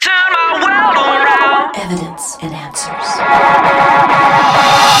Evidence and Answers.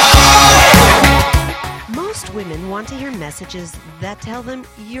 Most women want to hear messages that tell them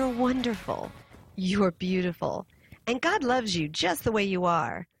you're wonderful, you're beautiful, and God loves you just the way you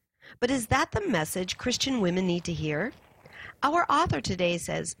are. But is that the message Christian women need to hear? Our author today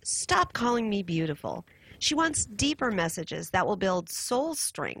says, "Stop calling me beautiful." She wants deeper messages that will build soul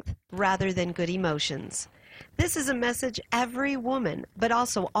strength rather than good emotions. This is a message every woman, but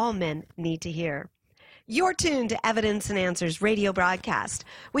also all men, need to hear. You're tuned to Evidence and Answers radio broadcast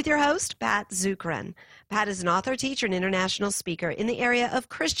with your host, Pat Zukeran. Pat is an author, teacher, and international speaker in the area of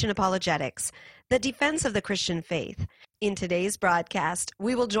Christian apologetics, the defense of the Christian faith. In today's broadcast,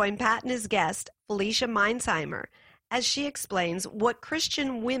 we will join Pat and his guest, Phylicia Masonheimer, as she explains what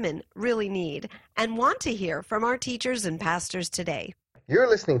Christian women really need and want to hear from our teachers and pastors today. You're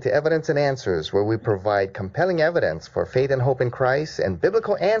listening to Evidence and Answers, where we provide compelling evidence for faith and hope in Christ and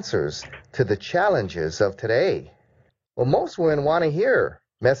biblical answers to the challenges of today. Well, most women want to hear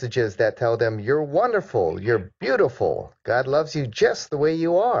messages that tell them you're wonderful, you're beautiful, God loves you just the way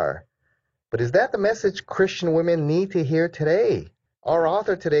you are. But is that the message Christian women need to hear today? Our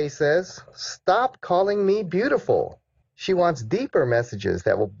author today says, "Stop calling me beautiful." She wants deeper messages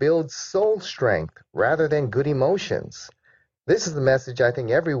that will build soul strength rather than good emotions. This is the message I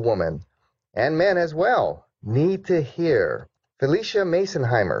think every woman, and men as well, need to hear. Phylicia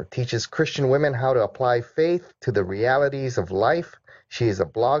Masonheimer teaches Christian women how to apply faith to the realities of life. She is a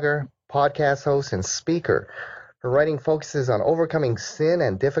blogger, podcast host, and speaker. Her writing focuses on overcoming sin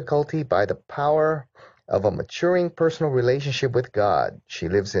and difficulty by the power of a maturing personal relationship with God. She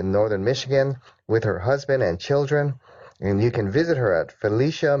lives in northern Michigan with her husband and children. And you can visit her at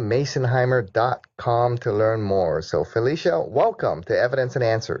PhyliciaMasonheimer.com to learn more. So, Phylicia, welcome to Evidence and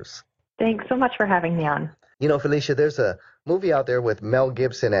Answers. Thanks so much for having me on. You know, Phylicia, there's a movie out there with Mel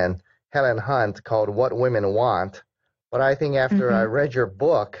Gibson and Helen Hunt called What Women Want. But I think after I read your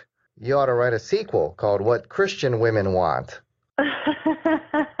book, you ought to write a sequel called What Christian Women Want.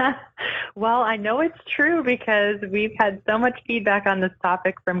 Well, I know it's true because we've had so much feedback on this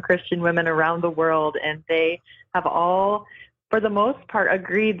topic from Christian women around the world, and they have all, for the most part,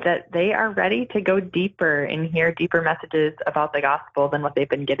 agreed that they are ready to go deeper and hear deeper messages about the gospel than what they've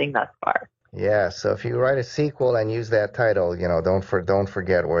been getting thus far. Yeah, so if you write a sequel and use that title, you know, don't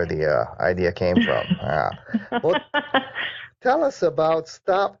forget where the idea came from. Well, tell us about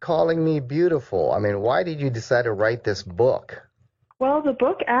Stop Calling Me Beautiful. I mean, why did you decide to write this book? Well, the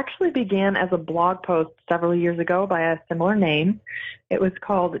book actually began as a blog post several years ago by a similar name. It was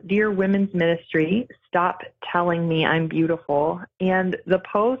called Dear Women's Ministry, Stop Telling Me I'm Beautiful. And the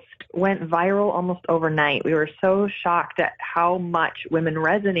post went viral almost overnight. We were so shocked at how much women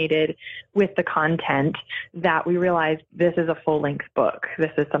resonated with the content that we realized this is a full-length book.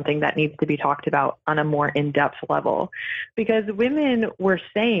 This is something that needs to be talked about on a more in-depth level. Because women were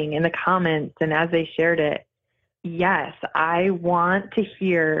saying in the comments and as they shared it, yes, I want to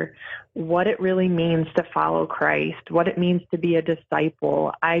hear what it really means to follow Christ, what it means to be a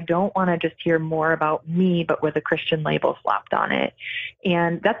disciple. I don't want to just hear more about me, but with a Christian label slapped on it.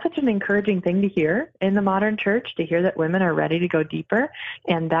 And that's such an encouraging thing to hear in the modern church, to hear that women are ready to go deeper.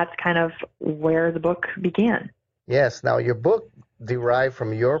 And that's kind of where the book began. Yes. Now, your book derived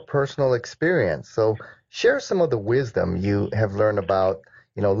from your personal experience. So share some of the wisdom you have learned about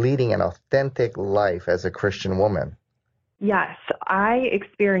leading an authentic life as a Christian woman. Yes, I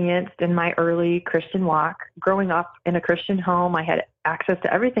experienced in my early Christian walk, growing up in a Christian home, I had access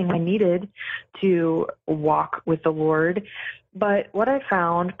to everything I needed to walk with the Lord. But what I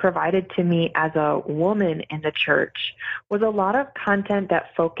found provided to me as a woman in the church was a lot of content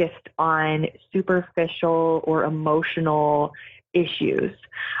that focused on superficial or emotional issues.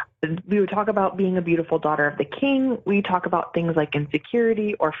 We would talk about being a beautiful daughter of the King. We talk about things like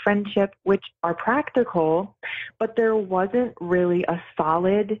insecurity or friendship, which are practical, but there wasn't really a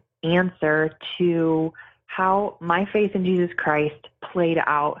solid answer to how my faith in Jesus Christ played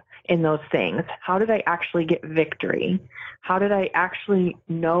out in those things. How did I actually get victory? How did I actually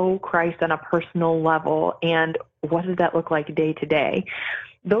know Christ on a personal level? And what did that look like day to day?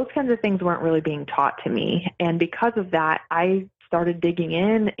 Those kinds of things weren't really being taught to me. And because of that, I started digging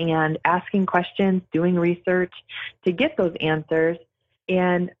in and asking questions, doing research to get those answers.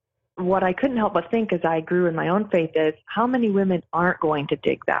 And what I couldn't help but think as I grew in my own faith is how many women aren't going to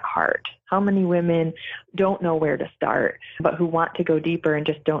dig that hard? How many women don't know where to start, but who want to go deeper and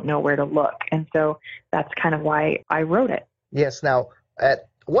just don't know where to look? And so that's kind of why I wrote it. Yes. Now, at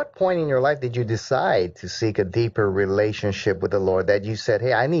what point in your life did you decide to seek a deeper relationship with the Lord that you said,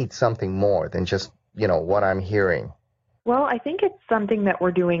 hey, I need something more than just, what I'm hearing? Well, I think it's something that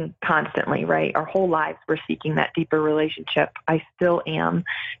we're doing constantly, right? Our whole lives, we're seeking that deeper relationship. I still am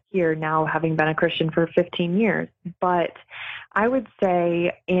here now, having been a Christian for 15 years. But I would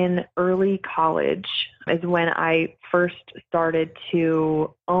say in early college is when I first started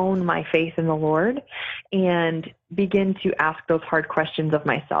to own my faith in the Lord and begin to ask those hard questions of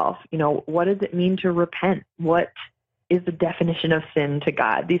myself. What does it mean to repent? What is the definition of sin to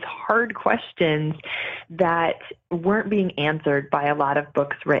God? These hard questions that weren't being answered by a lot of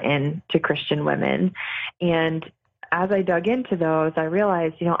books written to Christian women. And as I dug into those, I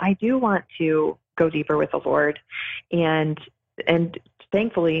realized, I do want to go deeper with the Lord. And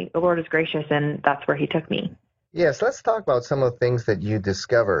thankfully, the Lord is gracious, and that's where he took me. Yes, let's talk about some of the things that you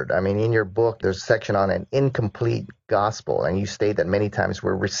discovered. I mean, in your book, there's a section on an incomplete gospel, and you state that many times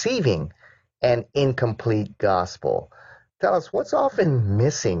we're receiving an incomplete gospel. Tell us, what's often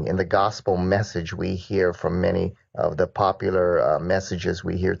missing in the gospel message we hear from many of the popular messages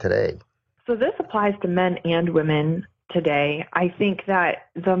we hear today? So this applies to men and women today. I think that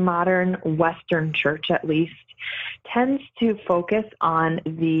the modern Western church, at least, tends to focus on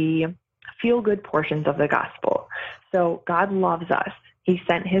the feel-good portions of the gospel. So God loves us. He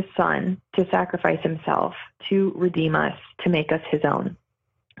sent his son to sacrifice himself, to redeem us, to make us his own.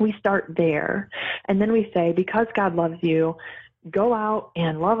 We start there, and then we say, because God loves you, go out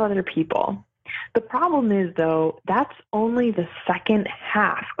and love other people. The problem is, though, that's only the second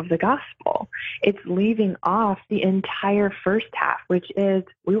half of the gospel. It's leaving off the entire first half, which is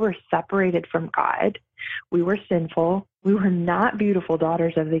we were separated from God. We were sinful. We were not beautiful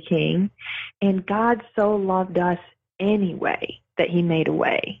daughters of the King. And God so loved us anyway that he made a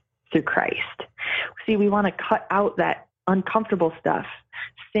way through Christ. See, we want to cut out that uncomfortable stuff,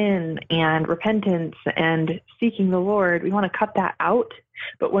 sin and repentance and seeking the Lord. We want to cut that out.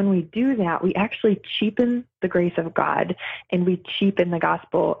 But when we do that, we actually cheapen the grace of God, and we cheapen the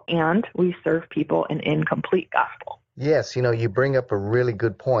gospel, and we serve people an incomplete gospel. Yes, you bring up a really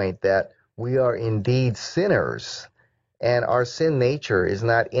good point that we are indeed sinners, and our sin nature is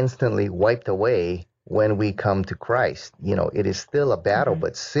not instantly wiped away when we come to Christ. It is still a battle,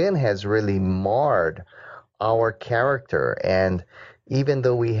 but sin has really marred our character. And even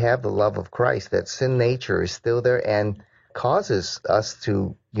though we have the love of Christ, that sin nature is still there and causes us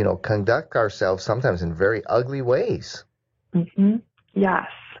to, conduct ourselves sometimes in very ugly ways. Mm-hmm. Yes.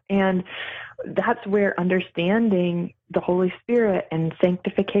 And that's where understanding the Holy Spirit and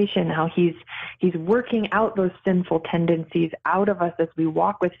sanctification, how he's working out those sinful tendencies out of us as we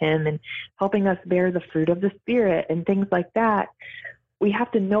walk with him and helping us bear the fruit of the Spirit and things like that. We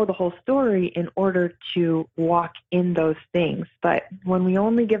have to know the whole story in order to walk in those things. But when we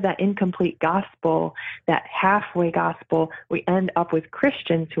only give that incomplete gospel, that halfway gospel, we end up with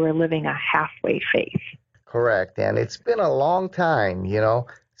Christians who are living a halfway faith. Correct. And it's been a long time,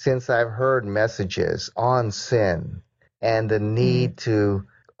 since I've heard messages on sin and the need to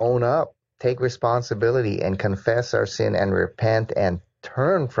own up, take responsibility, and confess our sin and repent and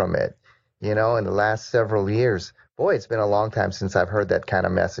turn from it, in the last several years. Boy, it's been a long time since I've heard that kind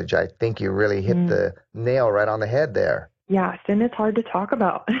of message. I think you really hit the nail right on the head there. Yeah, sin is hard to talk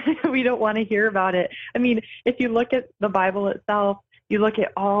about. We don't want to hear about it. I mean, if you look at the Bible itself, you look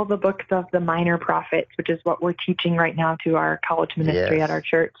at all the books of the minor prophets, which is what we're teaching right now to our college ministry at our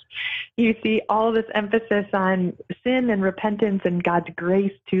church. You see all this emphasis on sin and repentance and God's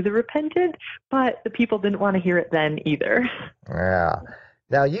grace to the repentant, but the people didn't want to hear it then either. Yeah.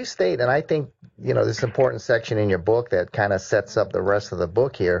 Now, you state, and I think, this important section in your book that kind of sets up the rest of the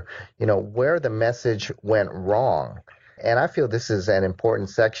book here, where the message went wrong. And I feel this is an important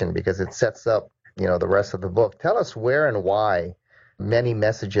section because it sets up, the rest of the book. Tell us where and why many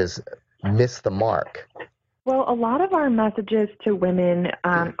messages miss the mark. Well, a lot of our messages to women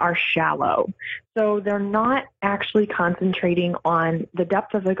are shallow. So they're not actually concentrating on the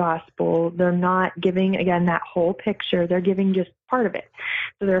depth of the gospel. They're not giving, again, that whole picture. They're giving just part of it.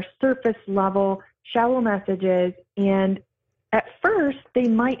 So they're surface level, shallow messages. And at first, they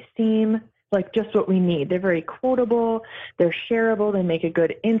might seem like just what we need. They're very quotable. They're shareable. They make a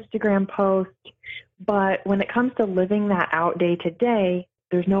good Instagram post. But when it comes to living that out day to day,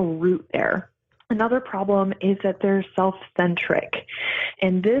 there's no root there. Another problem is that they're self-centric.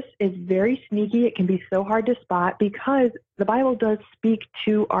 And this is very sneaky. It can be so hard to spot because the Bible does speak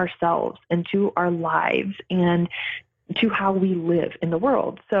to ourselves and to our lives and to how we live in the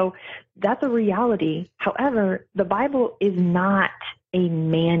world. So that's a reality. However, the Bible is not a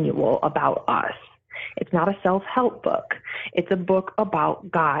manual about us. It's not a self-help book. It's a book about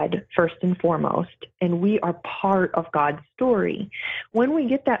God, first and foremost, and we are part of God's story. When we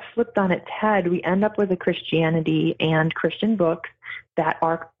get that flipped on its head, we end up with a Christianity and Christian books that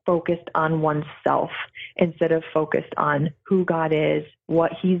are focused on oneself instead of focused on who God is,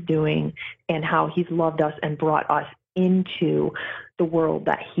 what he's doing, and how he's loved us and brought us into the world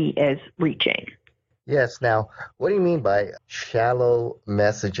that he is reaching. Yes. Now, what do you mean by shallow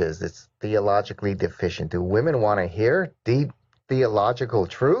messages? It's theologically deficient. Do women want to hear deep theological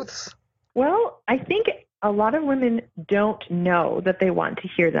truths? Well, I think a lot of women don't know that they want to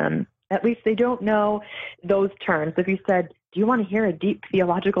hear them. At least they don't know those terms. If you said, do you want to hear a deep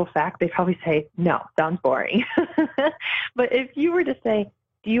theological fact? They probably say, no, sounds boring. But if you were to say,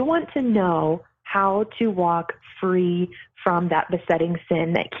 do you want to know how to walk free from that besetting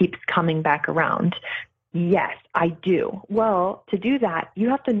sin that keeps coming back around? Yes, I do. Well, to do that, you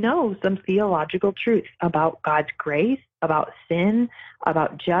have to know some theological truths about God's grace, about sin,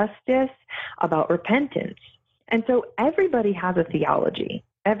 about justice, about repentance. And so everybody has a theology.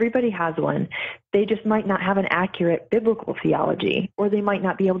 Everybody has one. They just might not have an accurate biblical theology, or they might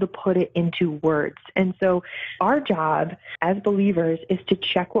not be able to put it into words. And so our job as believers is to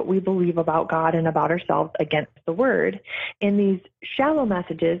check what we believe about God and about ourselves against the Word. And these shallow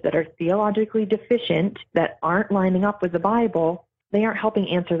messages that are theologically deficient, that aren't lining up with the Bible, they aren't helping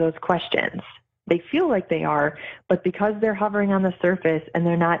answer those questions. They feel like they are, but because they're hovering on the surface and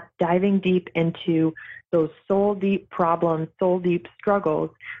they're not diving deep into those soul-deep problems, soul-deep struggles,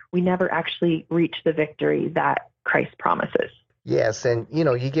 we never actually reach the victory that Christ promises. Yes, and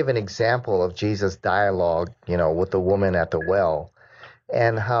you give an example of Jesus' dialogue, with the woman at the well,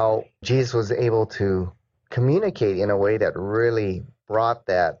 and how Jesus was able to communicate in a way that really brought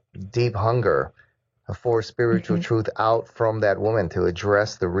that deep hunger for spiritual truth out from that woman to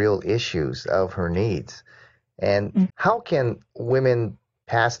address the real issues of her needs. And how can women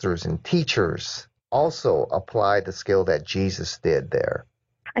pastors and teachers also apply the skill that Jesus did there?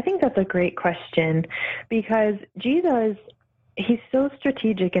 I think that's a great question, because Jesus, he's so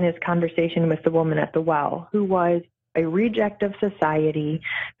strategic in his conversation with the woman at the well, who was a reject of society,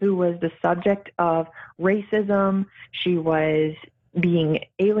 who was the subject of racism. She was being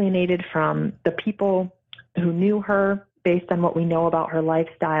alienated from the people who knew her based on what we know about her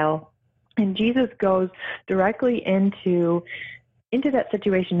lifestyle. And Jesus goes directly into that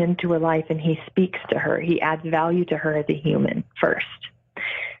situation, into her life, and he speaks to her. He adds value to her as a human first.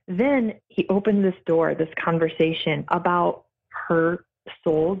 Then he opens this door, this conversation about her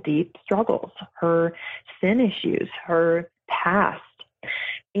soul deep struggles, her sin issues, her past.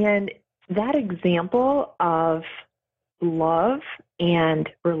 And that example of love and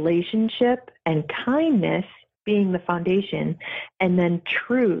relationship and kindness being the foundation, and then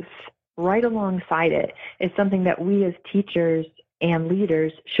truth right alongside it, is something that we as teachers and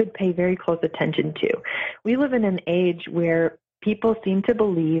leaders should pay very close attention to. We live in an age where people seem to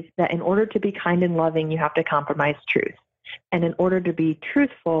believe that in order to be kind and loving, you have to compromise truth. And in order to be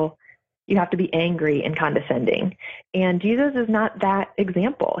truthful, you have to be angry and condescending. And Jesus is not that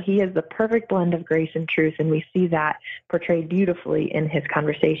example. He is the perfect blend of grace and truth, and we see that portrayed beautifully in his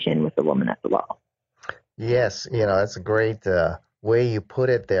conversation with the woman at the well. Yes, that's a great way you put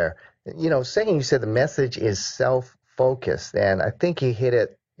it there. You said the message is self-focused, and I think you hit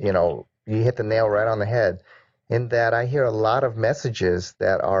it, you hit the nail right on the head, in that I hear a lot of messages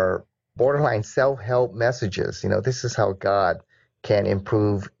that are borderline self-help messages. This is how God can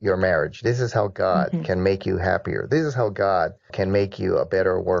improve your marriage. This is how God can make you happier. This is how God can make you a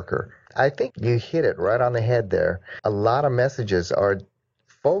better worker. I think you hit it right on the head there. A lot of messages are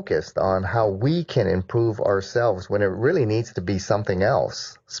focused on how we can improve ourselves when it really needs to be something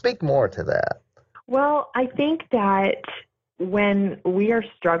else. Speak more to that. Well, I think that when we are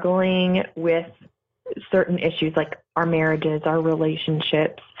struggling with certain issues like our marriages, our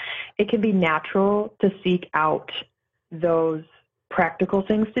relationships, it can be natural to seek out those practical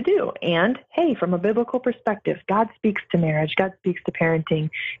things to do. And hey, from a biblical perspective, God speaks to marriage, God speaks to parenting,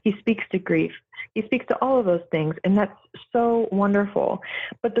 he speaks to grief, he speaks to all of those things, and that's so wonderful.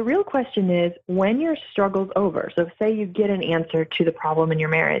 But the real question is, when your struggle's over, so say you get an answer to the problem in your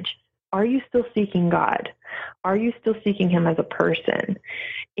marriage, are you still seeking God? Are you still seeking him as a person?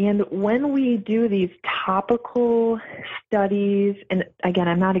 And when we do these topical studies, and again,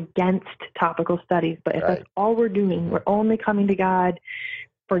 I'm not against topical studies, but if that's all we're doing, we're only coming to God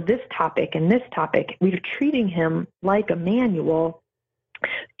for this topic and this topic, we're treating him like a manual.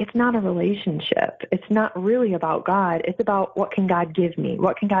 It's not a relationship. It's not really about God. It's about, what can God give me?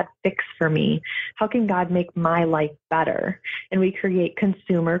 What can God fix for me? How can God make my life better? And we create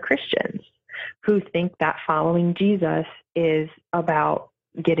consumer Christians. who think that following Jesus is about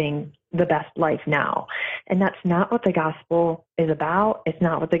getting the best life now. And that's not what the gospel is about. It's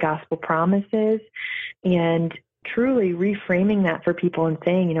not what the gospel promises. And truly reframing that for people and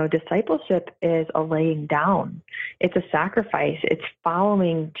saying, discipleship is a laying down. It's a sacrifice. It's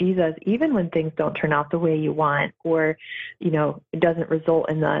following Jesus even when things don't turn out the way you want, or, it doesn't result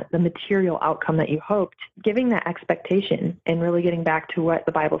in the material outcome that you hoped. Giving that expectation and really getting back to what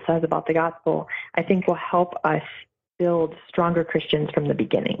the Bible says about the gospel, I think will help us build stronger Christians from the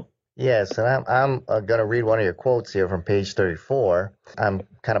beginning. Yes, and I'm going to read one of your quotes here from page 34. I'm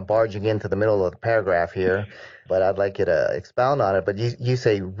kind of barging into the middle of the paragraph here, but I'd like you to expound on it. But you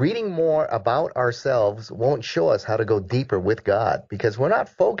say, reading more about ourselves won't show us how to go deeper with God, because we're not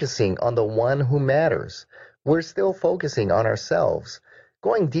focusing on the one who matters. We're still focusing on ourselves.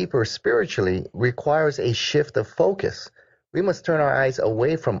 Going deeper spiritually requires a shift of focus. We must turn our eyes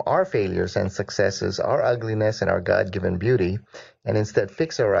away from our failures and successes, our ugliness and our God-given beauty, and instead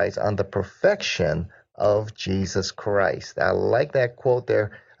fix our eyes on the perfection of Jesus Christ. I like that quote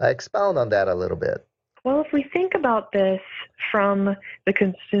there. Expound on that a little bit. Well, if we think about this from the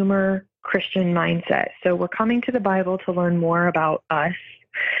consumer Christian mindset, so we're coming to the Bible to learn more about us.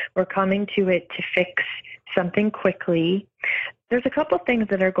 We're coming to it to fix something quickly. There's a couple of things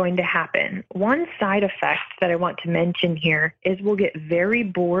that are going to happen. One side effect that I want to mention here is we'll get very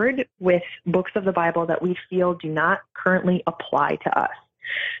bored with books of the Bible that we feel do not currently apply to us.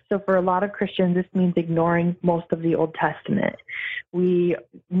 So for a lot of Christians, this means ignoring most of the Old Testament. We,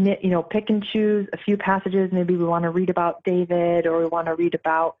 pick and choose a few passages. Maybe we want to read about David or we want to read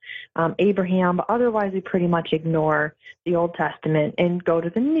about Abraham, but otherwise we pretty much ignore the Old Testament and go to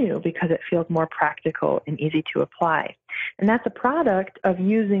the New because it feels more practical and easy to apply. And that's a product of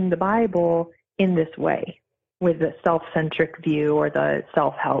using the Bible in this way, with the self-centric view or the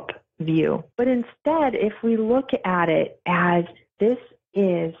self-help view. But instead, if we look at it as this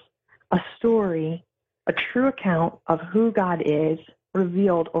is a story, a true account of who God is,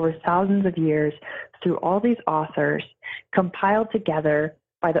 revealed over thousands of years through all these authors, compiled together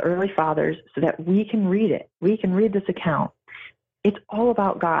by the early fathers so that we can read it. We can read this account. It's all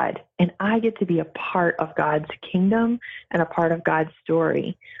about God, and I get to be a part of God's kingdom and a part of God's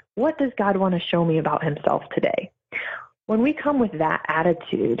story. What does God want to show me about himself today? When we come with that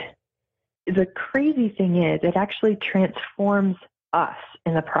attitude, the crazy thing is it actually transforms us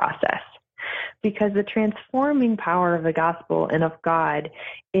in the process, because the transforming power of the gospel and of God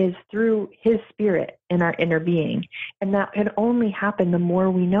is through his spirit in our inner being. And that can only happen the more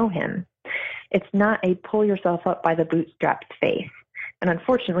we know him. It's not a pull yourself up by the bootstraps faith. And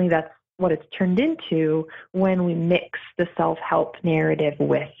unfortunately, that's what it's turned into when we mix the self-help narrative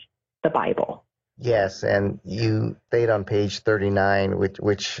with the Bible. Yes, and you state on page 39,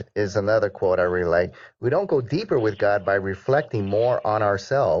 which is another quote I really like, we don't go deeper with God by reflecting more on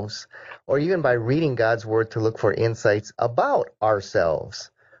ourselves or even by reading God's word to look for insights about ourselves.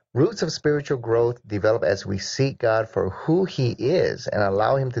 Roots of spiritual growth develop as we seek God for who he is and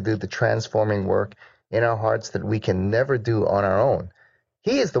allow him to do the transforming work in our hearts that we can never do on our own.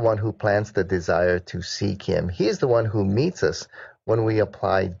 He is the one who plants the desire to seek him. He is the one who meets us when we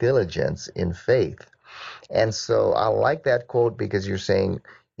apply diligence in faith. And so I like that quote because you're saying,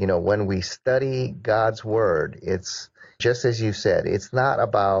 when we study God's word, it's just as you said, it's not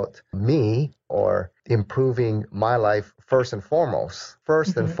about me or improving my life first and foremost.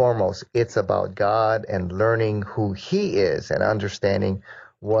 First and foremost, it's about God and learning who he is and understanding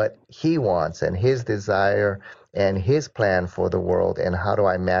what he wants and his desire and his plan for the world, and how do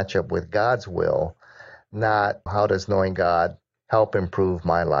I match up with God's will, not how does knowing God help improve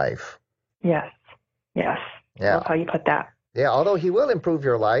my life. Yes. Yeah. Love how you put that. Yeah, although he will improve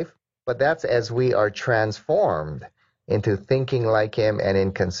your life, but that's as we are transformed into thinking like him and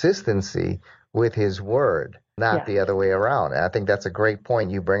in consistency with his word, not the other way around. And I think that's a great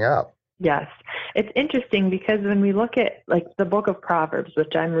point you bring up. Yes. It's interesting because when we look at the book of Proverbs,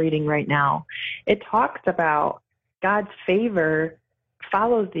 which I'm reading right now, it talks about God's favor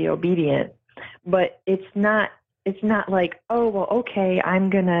follows the obedient, but it's not like, oh, well, okay, I'm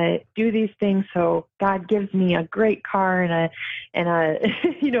going to do these things so God gives me a great car and a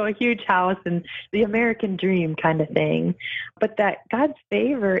a huge house and the American dream kind of thing. But that God's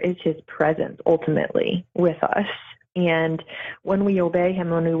favor is his presence ultimately with us. And when we obey him,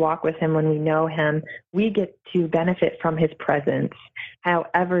 when we walk with him, when we know him, we get to benefit from his presence,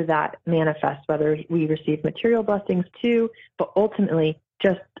 however that manifests, whether we receive material blessings too, but ultimately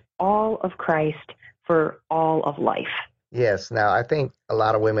just all of Christ for all of life. Yes. Now, I think a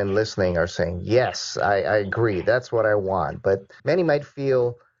lot of women listening are saying, yes, I agree. That's what I want. But many might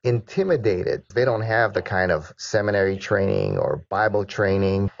feel intimidated. They don't have the kind of seminary training or Bible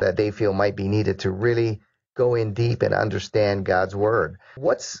training that they feel might be needed to really go in deep and understand God's Word.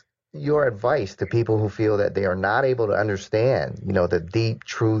 What's your advice to people who feel that they are not able to understand, the deep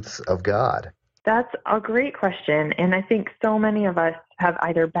truths of God? That's a great question. And I think so many of us have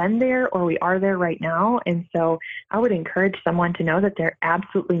either been there or we are there right now. And so I would encourage someone to know that they're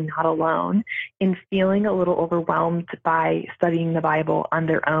absolutely not alone in feeling a little overwhelmed by studying the Bible on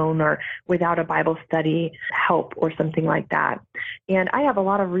their own or without a Bible study help or something like that. And I have a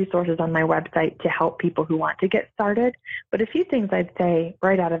lot of resources on my website to help people who want to get started. But a few things I'd say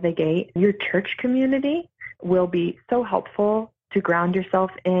right out of the gate, your church community will be so helpful to ground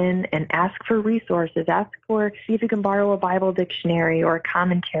yourself in and ask for resources. See if you can borrow a Bible dictionary or a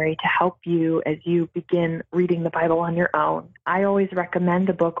commentary to help you as you begin reading the Bible on your own. I always recommend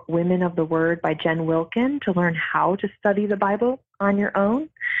the book Women of the Word by Jen Wilkin to learn how to study the Bible on your own.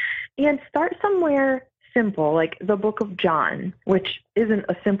 And start somewhere simple, like the book of John, which isn't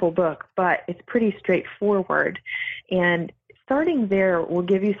a simple book, but it's pretty straightforward. And starting there will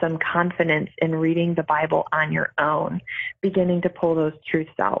give you some confidence in reading the Bible on your own, beginning to pull those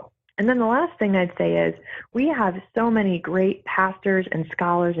truths out. And then the last thing I'd say is we have so many great pastors and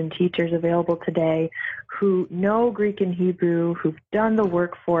scholars and teachers available today who know Greek and Hebrew, who've done the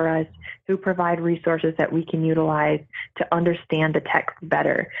work for us, who provide resources that we can utilize to understand the text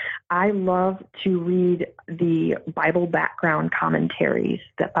better. I love to read the Bible background commentaries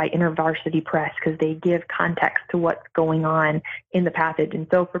that by InterVarsity Press because they give context to what's going on in the passage. And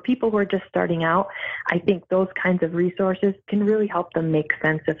so for people who are just starting out, I think those kinds of resources can really help them make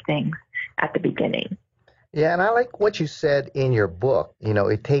sense of things at the beginning. Yeah, and I like what you said in your book.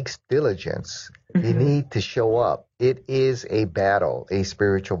 It takes diligence. Mm-hmm. You need to show up. It is a battle, a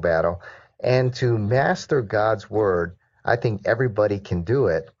spiritual battle. And to master God's Word, I think everybody can do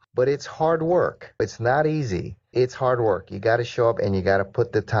it, but it's hard work. It's not easy. It's hard work. You got to show up and you got to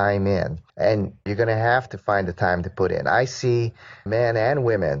put the time in. And you're going to have to find the time to put in. I see men and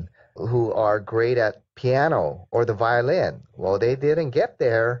women who are great at piano or the violin. Well, they didn't get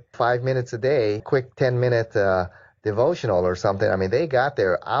there 5 minutes a day, quick 10-minute devotional or something. I mean, they got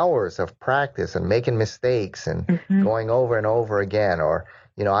there hours of practice and making mistakes and going over and over again. Or,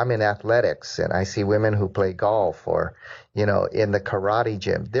 I'm in athletics and I see women who play golf or, in the karate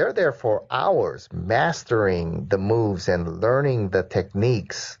gym. They're there for hours mastering the moves and learning the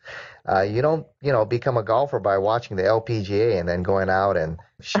techniques. You don't, become a golfer by watching the LPGA and then going out and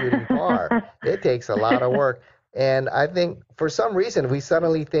shooting par. It takes a lot of work. And I think for some reason we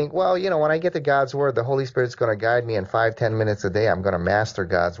suddenly think, well, when I get to God's Word, the Holy Spirit's going to guide me in 5-10 minutes a day. I'm going to master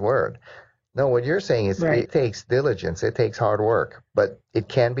God's Word. No, what you're saying is right. It takes diligence. It takes hard work, but it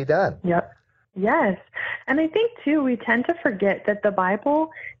can be done. Yep. Yes. And I think, too, we tend to forget that the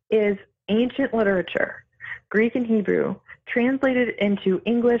Bible is ancient literature, Greek and Hebrew, translated into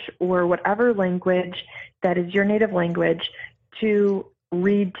English or whatever language that is your native language to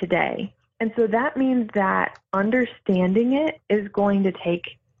read today. And so that means that understanding it is going to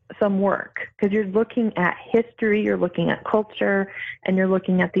take some work because you're looking at history, you're looking at culture, and you're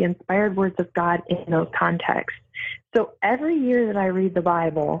looking at the inspired words of God in those contexts. So every year that I read the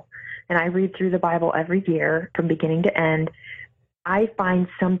Bible, and I read through the Bible every year from beginning to end, I find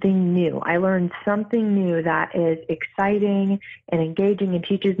something new. I learn something new that is exciting and engaging and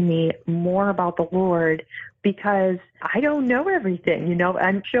teaches me more about the Lord because I don't know everything.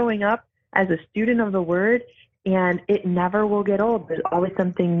 I'm showing up as a student of the Word, and it never will get old. There's always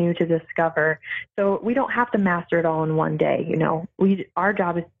something new to discover. So we don't have to master it all in one day. Our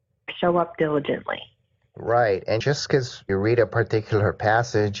job is to show up diligently. Right. And just because you read a particular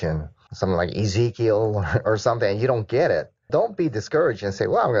passage and something like Ezekiel or something, and you don't get it, don't be discouraged and say,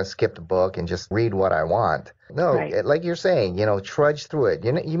 well, I'm going to skip the book and just read what I want. No, right. Like you're saying, trudge through it.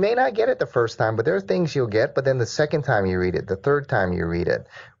 You may not get it the first time, but there are things you'll get. But then the second time you read it, the third time you read it,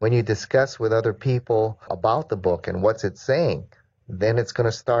 when you discuss with other people about the book and what's it saying, then it's going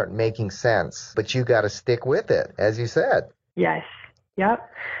to start making sense. But you got to stick with it, as you said. Yes. Yep.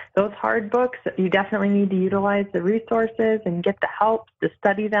 Those hard books, you definitely need to utilize the resources and get the help to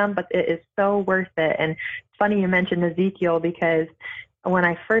study them, but it is so worth it. And it's funny you mentioned Ezekiel because when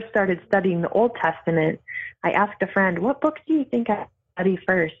I first started studying the Old Testament, I asked a friend, what book do you think I study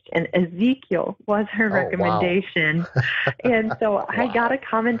first? And Ezekiel was her recommendation. Wow. And so I got a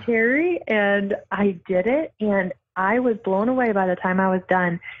commentary and I did it, and I was blown away by the time I was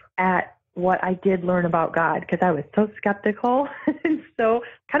done at what I did learn about God because I was so skeptical and so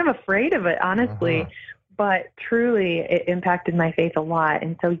kind of afraid of it, honestly. But truly, it impacted my faith a lot.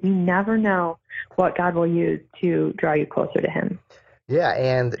 And so you never know what God will use to draw you closer to Him. Yeah,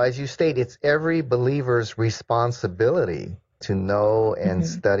 and as you state, it's every believer's responsibility to know and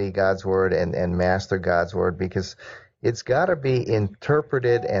study God's Word and master God's Word, because it's got to be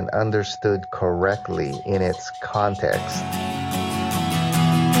interpreted and understood correctly in its context.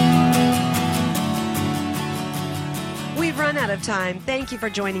 We've run out of time. Thank you for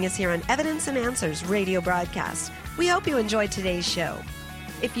joining us here on Evidence and Answers radio broadcast. We hope you enjoyed today's show.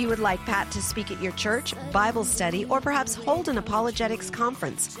 If you would like Pat to speak at your church, Bible study, or perhaps hold an apologetics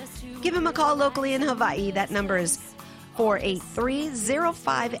conference, give him a call locally in Hawaii. That number is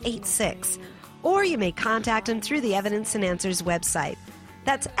 483-0586. Or you may contact him through the Evidence and Answers website.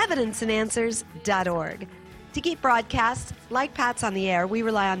 That's evidenceandanswers.org. To keep broadcasts like Pat's on the air, we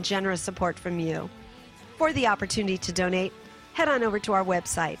rely on generous support from you. For the opportunity to donate, head on over to our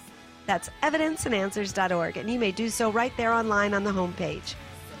website. That's evidenceandanswers.org, and you may do so right there online on the homepage.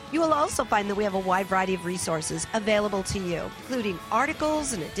 You will also find that we have a wide variety of resources available to you, including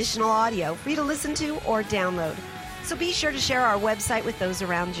articles and additional audio for you to listen to or download. So be sure to share our website with those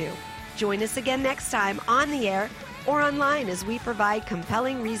around you. Join us again next time on the air or online as we provide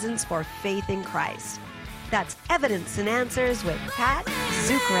compelling reasons for faith in Christ. That's Evidence and Answers with Pat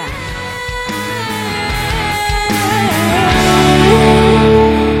Zukeran.